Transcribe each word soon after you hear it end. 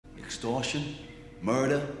extortion,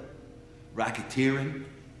 murder, racketeering.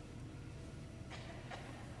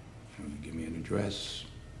 You give me an address,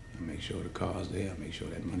 I'll make sure the car's there, I'll make sure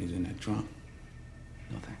that money's in that trunk.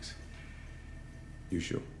 No thanks. You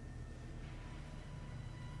sure?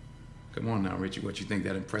 Come on now, Richie, what you think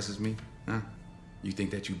that impresses me, huh? You think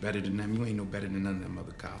that you better than them? You ain't no better than none of them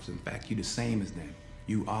other cops. In fact, you the same as them.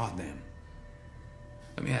 You are them.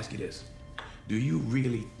 Let me ask you this. Do you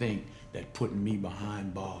really think that putting me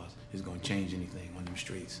behind bars is gonna change anything on them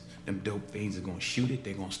streets? Them dope fiends are gonna shoot it,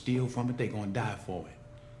 they're gonna steal from it, they're gonna die for it.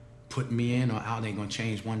 Put me in or out ain't gonna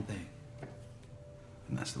change one thing.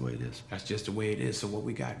 And that's the way it is. That's just the way it is. So what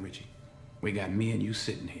we got, Richie? We got me and you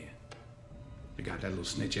sitting here. You got that little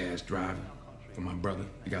snitch-ass driver for my brother.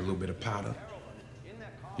 You got a little bit of powder.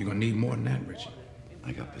 You're gonna need more than that, Richie.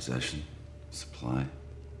 I got possession, supply,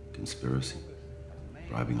 conspiracy,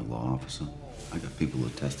 bribing a law officer. I got people who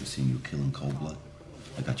attest to seeing you kill in cold blood.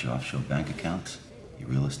 I got your offshore bank accounts, your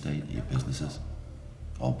real estate, your businesses,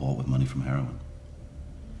 all bought with money from heroin.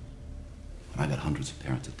 And I got hundreds of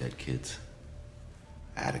parents of dead kids,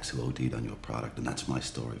 addicts who OD'd on your product, and that's my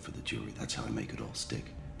story for the jury. That's how I make it all stick.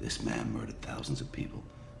 This man murdered thousands of people,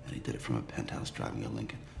 and he did it from a penthouse driving a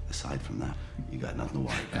Lincoln. Aside from that, you got nothing to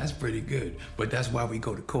worry about. That's pretty good, but that's why we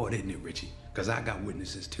go to court, isn't it, Richie? Because I got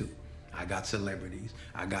witnesses, too. I got celebrities,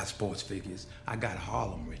 I got sports figures, I got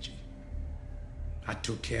Harlem, Richie. I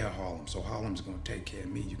took care of Harlem, so Harlem's gonna take care of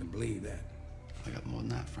me. You can believe that. I got more than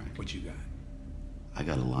that, Frank. What you got? I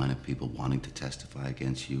got a line of people wanting to testify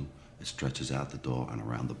against you that stretches out the door and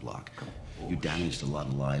around the block. You damaged a lot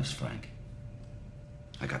of lives, Frank.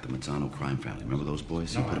 I got the Mazzano crime family. Remember those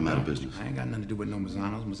boys? You put them out of business. I ain't got nothing to do with no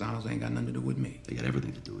Mazzanos. Mazzanos ain't got nothing to do with me. They got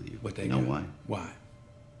everything to do with you. But they know why? Why?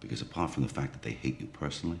 Because apart from the fact that they hate you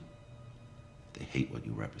personally, they hate what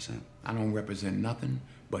you represent. I don't represent nothing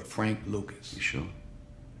but Frank Lucas. You sure?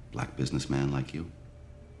 Black businessman like you?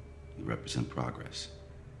 You represent progress.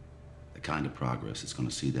 The kind of progress that's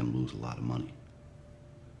gonna see them lose a lot of money.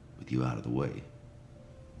 With you out of the way,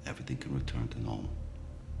 everything can return to normal.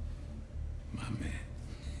 My man.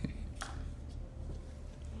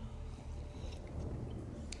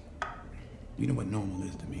 You know what normal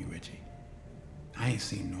is to me, Richie? I ain't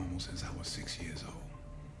seen normal since I was 6 years old.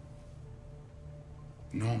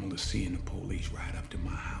 Normal is seeing the police ride up to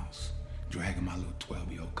my house, dragging my little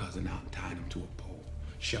 12-year-old cousin out and tying him to a pole,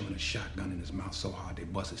 shoving a shotgun in his mouth so hard they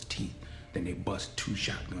bust his teeth, then they bust 2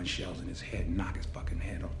 shotgun shells in his head and knock his fucking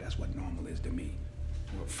head off. That's what normal is to me.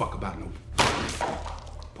 I don't give a fuck about no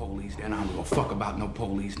police then. I don't give a fuck about no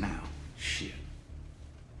police now. Shit.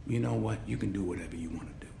 You know what? You can do whatever you want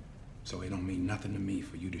to do. So it don't mean nothing to me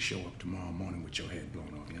for you to show up tomorrow morning with your head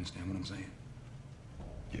blown off. You understand what I'm saying?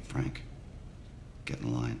 Hey, Frank, get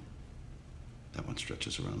in line. That one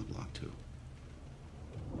stretches around the block, too.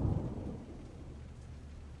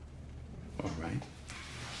 All right.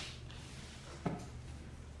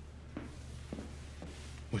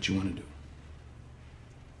 What you want to do?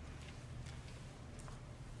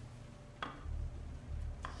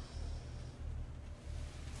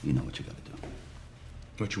 You know what you gotta do.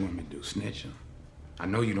 What you want me to do, snitch? Huh? I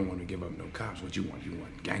know you don't want to give up no cops. What you want? You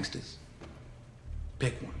want gangsters?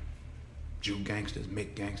 Pick one. Jew gangsters,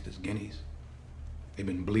 Mick gangsters, guineas. They've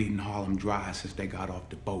been bleeding Harlem dry since they got off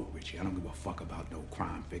the boat, Richie. I don't give a fuck about no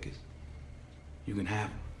crime figures. You can have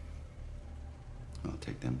them. I'll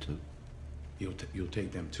take them, too. You'll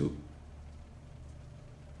take them, too.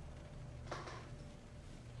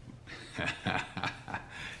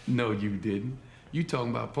 No, you didn't. You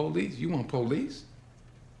talking about police? You want police?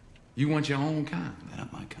 You want your own kind. They're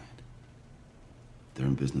not my kind. They're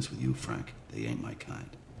in business with you, Frank. They ain't my kind.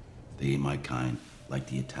 They ain't my kind like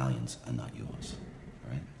the Italians are not yours,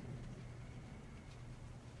 all right?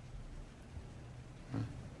 Huh?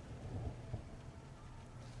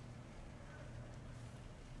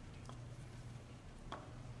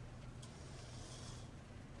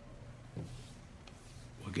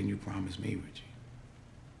 What can you promise me, Richie?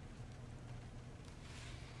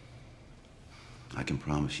 I can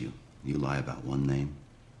promise you, you lie about one name,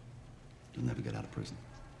 you'll never get out of prison.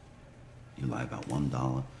 You lie about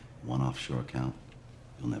 $1, one offshore account,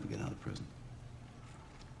 you'll never get out of prison.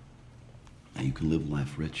 Now you can live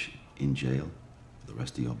life rich in jail for the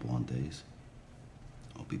rest of your born days,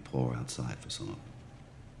 or be poor outside for some of them.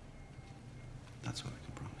 That's what I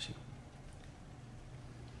can promise you.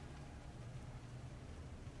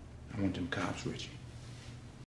 I want them cops, Richie.